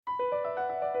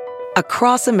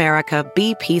Across America,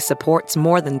 BP supports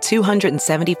more than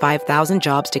 275,000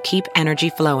 jobs to keep energy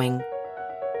flowing.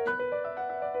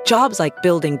 Jobs like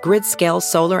building grid-scale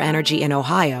solar energy in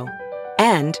Ohio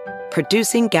and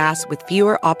producing gas with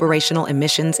fewer operational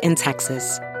emissions in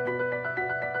Texas.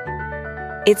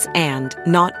 It's and,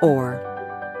 not or.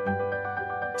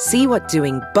 See what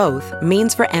doing both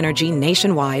means for energy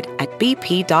nationwide at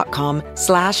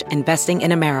bp.com/investing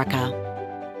in America.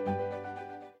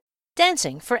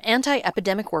 Dancing for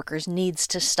anti-epidemic workers needs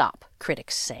to stop,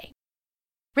 critics say.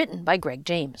 Written by Greg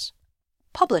James.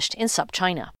 Published in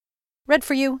SupChina. Read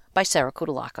for you by Sarah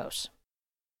Koudelakos.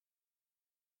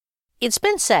 It's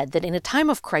been said that in a time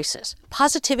of crisis,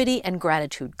 positivity and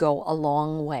gratitude go a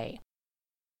long way.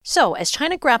 So, as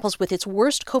China grapples with its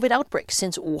worst COVID outbreak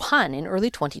since Wuhan in early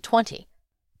 2020,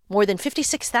 more than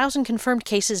 56,000 confirmed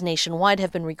cases nationwide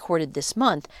have been recorded this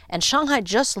month, and Shanghai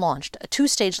just launched a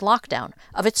 2-stage lockdown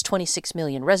of its 26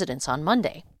 million residents on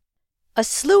Monday. A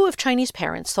slew of Chinese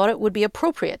parents thought it would be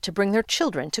appropriate to bring their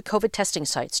children to COVID testing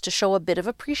sites to show a bit of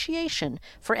appreciation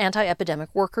for anti-epidemic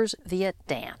workers via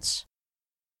dance.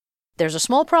 There's a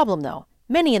small problem, though.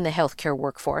 Many in the healthcare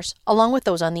workforce, along with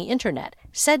those on the internet,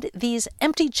 said these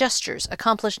empty gestures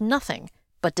accomplish nothing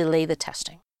but delay the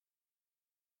testing.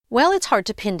 While it's hard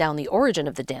to pin down the origin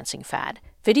of the dancing fad,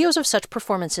 videos of such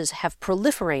performances have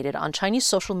proliferated on Chinese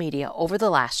social media over the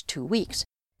last 2 weeks,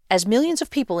 as millions of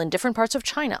people in different parts of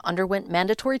China underwent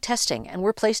mandatory testing and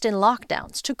were placed in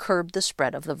lockdowns to curb the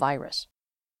spread of the virus.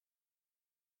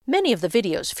 Many of the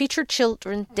videos featured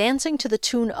children dancing to the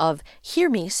tune of Hear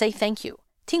Me Say Thank You,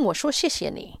 听我说谢谢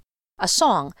你, a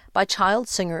song by child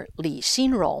singer Li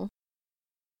Xinrong.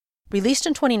 Released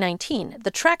in 2019,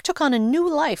 the track took on a new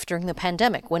life during the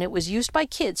pandemic when it was used by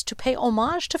kids to pay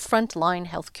homage to frontline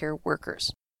healthcare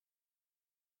workers.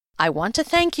 I want to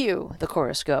thank you, the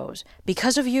chorus goes.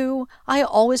 Because of you, I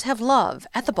always have love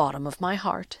at the bottom of my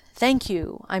heart. Thank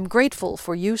you. I'm grateful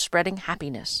for you spreading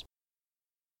happiness.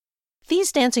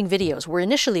 These dancing videos were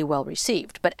initially well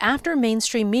received, but after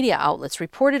mainstream media outlets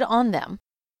reported on them,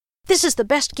 "This is the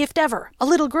best gift ever. A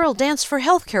little girl danced for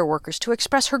healthcare workers to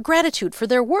express her gratitude for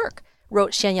their work,"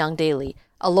 wrote Xianyang Daily,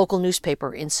 a local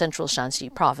newspaper in central Shanxi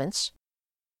province.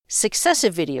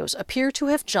 Successive videos appear to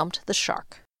have jumped the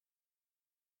shark.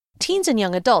 Teens and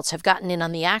young adults have gotten in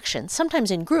on the action, sometimes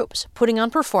in groups, putting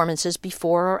on performances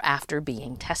before or after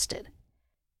being tested.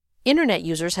 Internet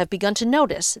users have begun to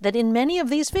notice that in many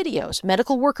of these videos,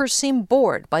 medical workers seem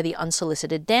bored by the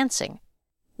unsolicited dancing,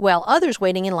 while others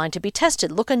waiting in line to be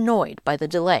tested look annoyed by the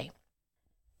delay.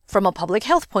 From a public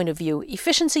health point of view,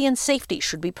 efficiency and safety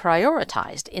should be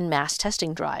prioritized in mass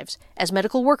testing drives, as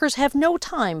medical workers have no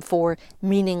time for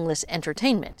meaningless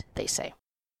entertainment, they say.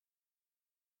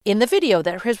 In the video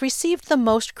that has received the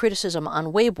most criticism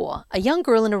on Weibo, a young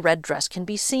girl in a red dress can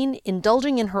be seen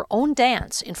indulging in her own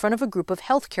dance in front of a group of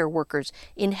healthcare workers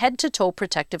in head-to-toe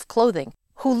protective clothing,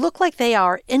 who look like they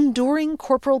are enduring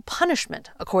corporal punishment,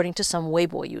 according to some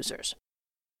Weibo users.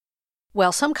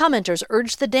 While some commenters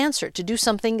urged the dancer to do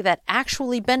something that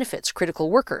actually benefits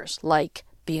critical workers, like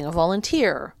being a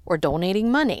volunteer or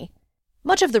donating money,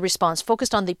 much of the response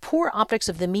focused on the poor optics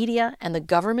of the media and the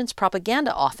government's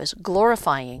propaganda office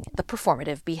glorifying the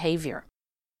performative behavior.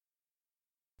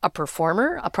 A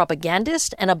performer, a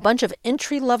propagandist, and a bunch of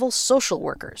entry-level social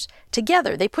workers.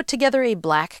 Together, they put together a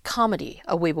black comedy,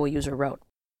 a Weibo user wrote.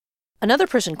 Another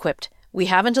person quipped, "We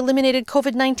haven't eliminated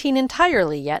COVID-19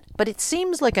 entirely yet, but it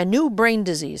seems like a new brain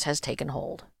disease has taken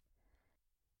hold."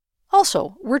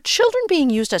 Also, were children being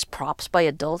used as props by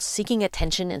adults seeking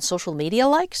attention and social media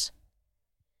likes?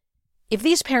 If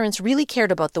these parents really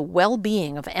cared about the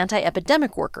well-being of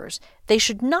anti-epidemic workers, they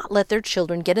should not let their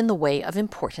children get in the way of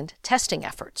important testing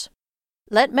efforts.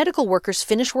 Let medical workers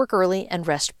finish work early and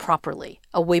rest properly,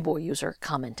 a Weibo user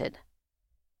commented.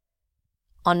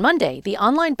 On Monday, the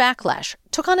online backlash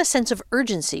took on a sense of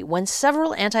urgency when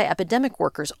several anti-epidemic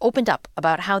workers opened up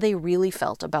about how they really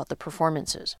felt about the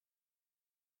performances.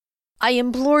 "I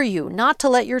implore you not to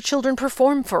let your children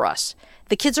perform for us.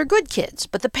 The kids are good kids,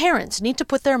 but the parents need to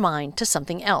put their mind to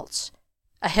something else,"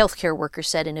 a healthcare worker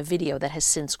said in a video that has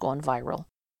since gone viral.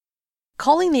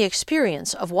 Calling the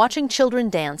experience of watching children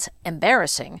dance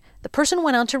embarrassing, the person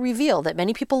went on to reveal that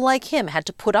many people like him had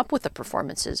to put up with the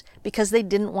performances because they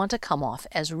didn't want to come off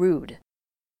as rude.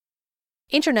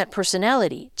 Internet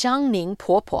personality Jiang Ning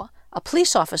Popo, a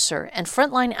police officer and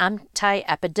frontline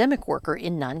anti-epidemic worker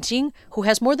in Nanjing who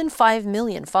has more than 5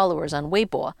 million followers on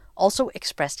Weibo, also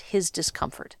expressed his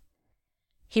discomfort.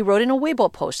 He wrote in a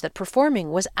Weibo post that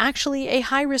performing was actually a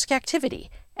high-risk activity,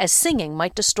 as singing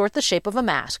might distort the shape of a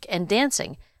mask and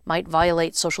dancing might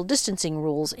violate social distancing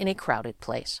rules in a crowded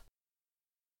place.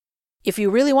 If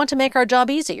you really want to make our job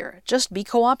easier, just be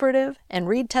cooperative and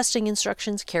read testing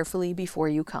instructions carefully before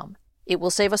you come. It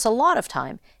will save us a lot of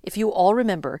time if you all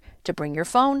remember to bring your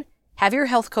phone, have your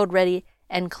health code ready,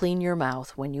 and clean your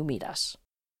mouth when you meet us.